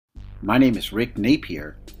My name is Rick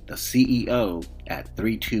Napier, the CEO at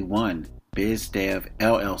 321 BizDev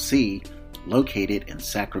LLC, located in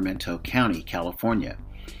Sacramento County, California.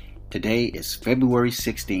 Today is February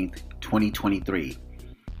 16th, 2023,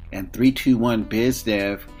 and 321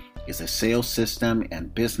 BizDev is a sales system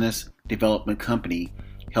and business development company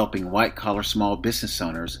helping white-collar small business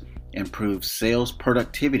owners improve sales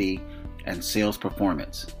productivity and sales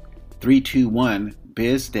performance. 321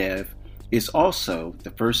 BizDev is also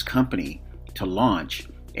the first company to launch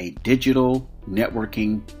a digital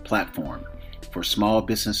networking platform for small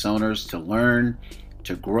business owners to learn,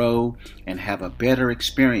 to grow, and have a better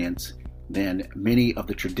experience than many of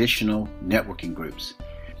the traditional networking groups.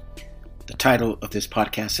 The title of this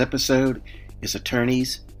podcast episode is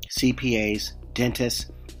Attorneys, CPAs, Dentists,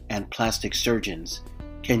 and Plastic Surgeons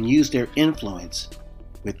Can Use Their Influence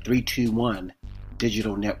with 321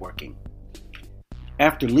 Digital Networking.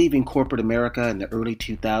 After leaving corporate America in the early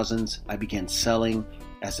 2000s, I began selling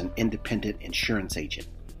as an independent insurance agent.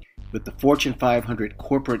 With the Fortune 500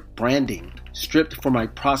 corporate branding stripped from my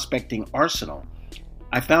prospecting arsenal,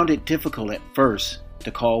 I found it difficult at first to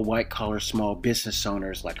call white-collar small business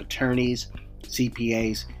owners like attorneys,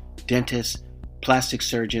 CPAs, dentists, plastic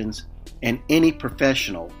surgeons, and any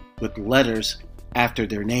professional with letters after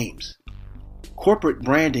their names. Corporate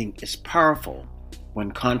branding is powerful when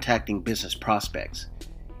contacting business prospects.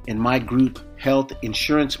 In my group health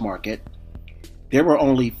insurance market, there were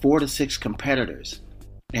only 4 to 6 competitors,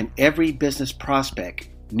 and every business prospect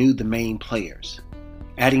knew the main players.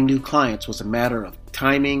 Adding new clients was a matter of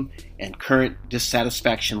timing and current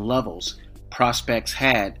dissatisfaction levels prospects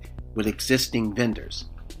had with existing vendors.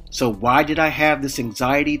 So why did I have this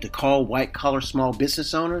anxiety to call white-collar small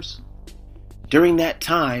business owners? During that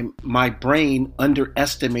time, my brain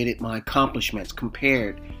underestimated my accomplishments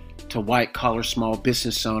compared to white-collar small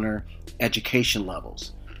business owner education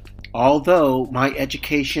levels. Although my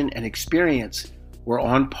education and experience were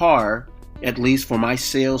on par, at least for my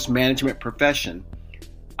sales management profession,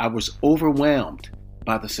 I was overwhelmed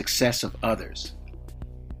by the success of others.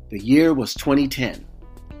 The year was 2010,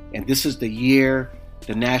 and this is the year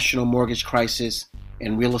the national mortgage crisis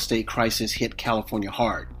and real estate crisis hit California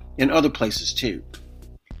hard, and other places too.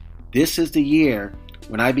 This is the year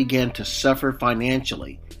when I began to suffer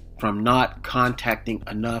financially from not contacting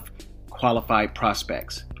enough qualified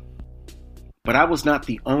prospects. But I was not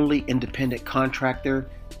the only independent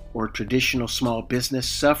contractor or traditional small business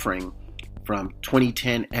suffering from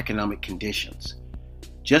 2010 economic conditions.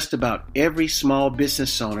 Just about every small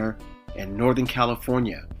business owner in Northern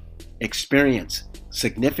California experienced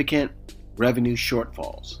significant revenue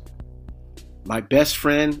shortfalls. My best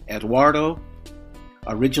friend, Eduardo,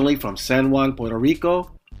 originally from San Juan, Puerto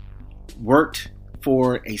Rico, worked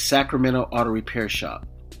for a Sacramento auto repair shop.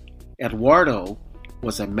 Eduardo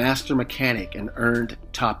was a master mechanic and earned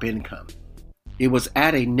top income. It was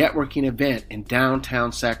at a networking event in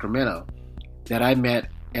downtown Sacramento that I met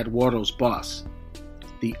Eduardo's boss.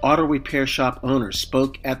 The auto repair shop owner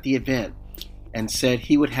spoke at the event and said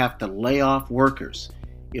he would have to lay off workers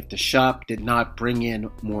if the shop did not bring in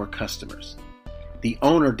more customers. The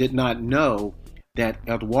owner did not know that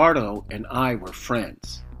Eduardo and I were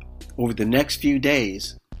friends. Over the next few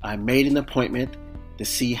days, I made an appointment to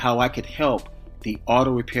see how I could help the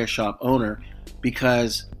auto repair shop owner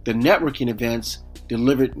because the networking events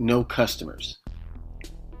delivered no customers.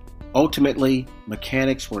 Ultimately,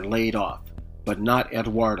 mechanics were laid off, but not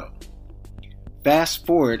Eduardo. Fast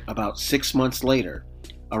forward about 6 months later,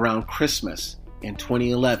 around Christmas in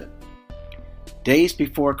 2011. Days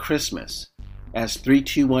before Christmas, as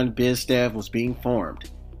 321 BizDev was being formed,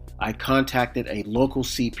 I contacted a local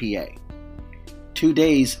CPA. 2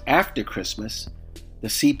 days after Christmas, the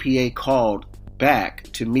CPA called back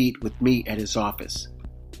to meet with me at his office.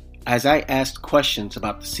 As I asked questions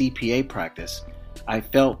about the CPA practice, I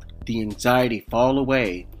felt the anxiety fall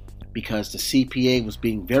away because the CPA was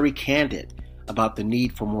being very candid about the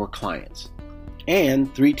need for more clients. And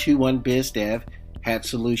 321 BizDev had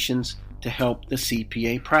solutions to help the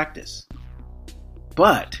CPA practice.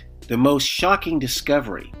 But the most shocking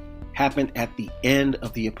discovery happened at the end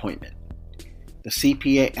of the appointment. The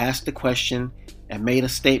CPA asked the question and made a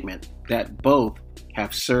statement that both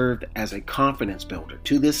have served as a confidence builder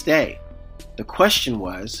to this day. The question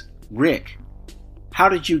was, Rick, how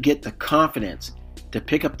did you get the confidence to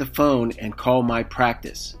pick up the phone and call my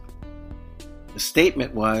practice? The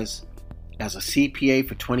statement was, as a CPA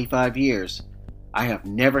for 25 years, I have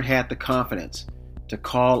never had the confidence to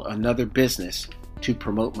call another business to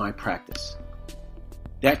promote my practice.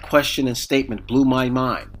 That question and statement blew my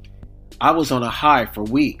mind. I was on a high for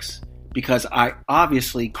weeks because I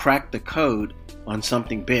obviously cracked the code on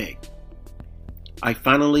something big. I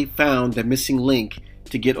finally found the missing link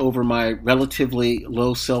to get over my relatively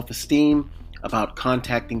low self-esteem about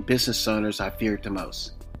contacting business owners I feared the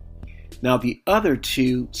most. Now, the other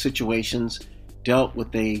two situations dealt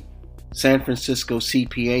with a San Francisco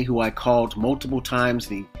CPA who I called multiple times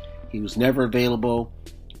and he was never available.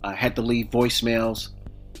 I had to leave voicemails.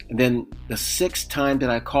 And then the sixth time that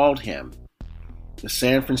I called him, the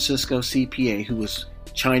San Francisco CPA, who was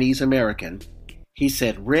Chinese American, he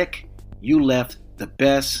said, "Rick, you left the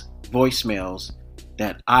best voicemails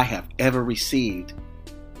that I have ever received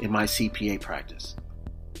in my CPA practice."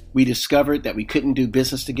 We discovered that we couldn't do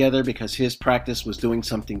business together because his practice was doing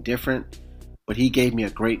something different, but he gave me a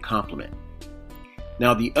great compliment.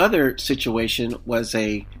 Now, the other situation was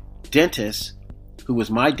a dentist who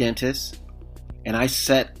was my dentist, and I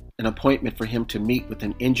set an appointment for him to meet with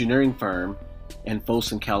an engineering firm in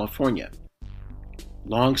Folsom, California.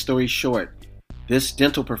 Long story short, this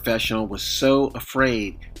dental professional was so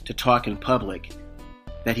afraid to talk in public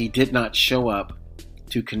that he did not show up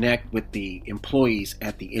to connect with the employees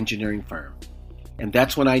at the engineering firm. And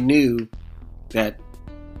that's when I knew that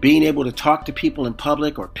being able to talk to people in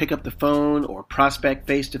public or pick up the phone or prospect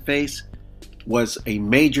face-to-face was a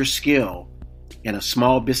major skill in a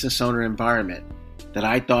small business owner environment that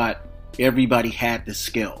I thought everybody had this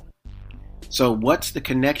skill. So what's the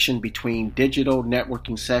connection between digital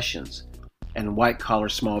networking sessions and white-collar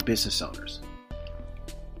small business owners?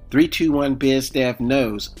 321 BizDev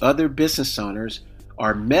knows other business owners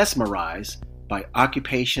are mesmerized by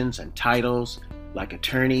occupations and titles like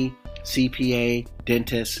attorney, CPA,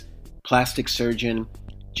 dentist, plastic surgeon,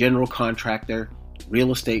 general contractor,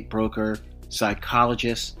 real estate broker,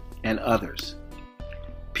 psychologist, and others.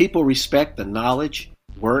 People respect the knowledge,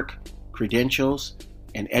 work, credentials,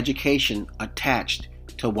 and education attached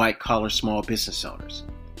to white-collar small business owners.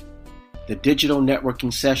 The digital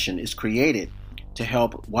networking session is created to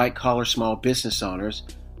help white-collar small business owners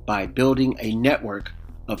by building a network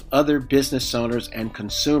of other business owners and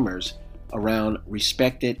consumers around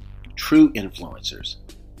respected, true influencers.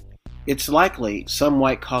 It's likely some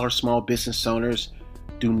white-collar small business owners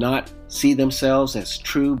do not see themselves as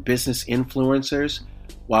true business influencers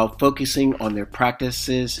while focusing on their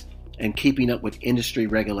practices and keeping up with industry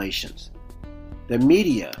regulations. The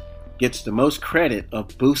media gets the most credit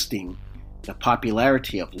of boosting the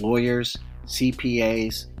popularity of lawyers,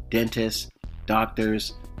 CPAs, dentists,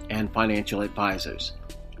 doctors, and financial advisors.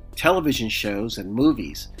 Television shows and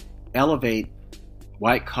movies elevate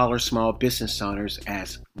white-collar small business owners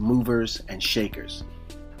as movers and shakers.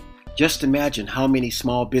 Just imagine how many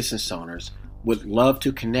small business owners would love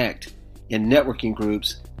to connect in networking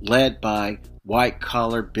groups led by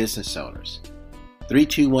white-collar business owners.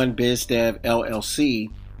 321 BizDev LLC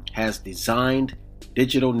has designed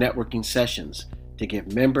digital networking sessions to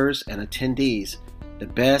give members and attendees the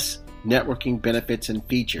best networking benefits and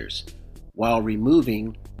features while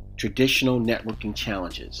removing traditional networking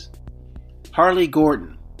challenges. Harley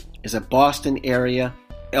Gordon is a Boston area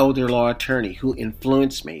elder law attorney who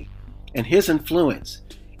influenced me, and his influence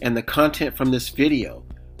and the content from this video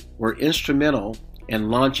were instrumental in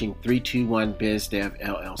launching 321 BizDev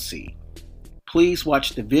LLC. Please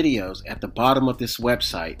watch the videos at the bottom of this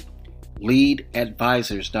website,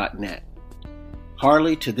 leadadvisors.net.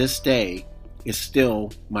 Harley, to this day, is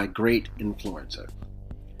still my great influencer.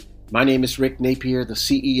 My name is Rick Napier, the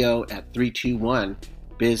CEO at 321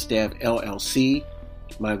 BizDev LLC.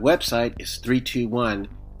 My website is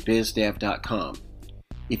 321bizdev.com.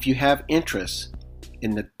 If you have interest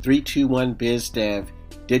in the 321 BizDev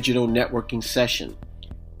digital networking session,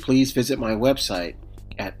 please visit my website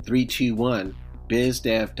at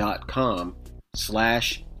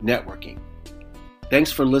 321bizdev.com/networking.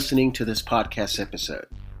 Thanks for listening to this podcast episode.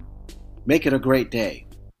 Make it a great day.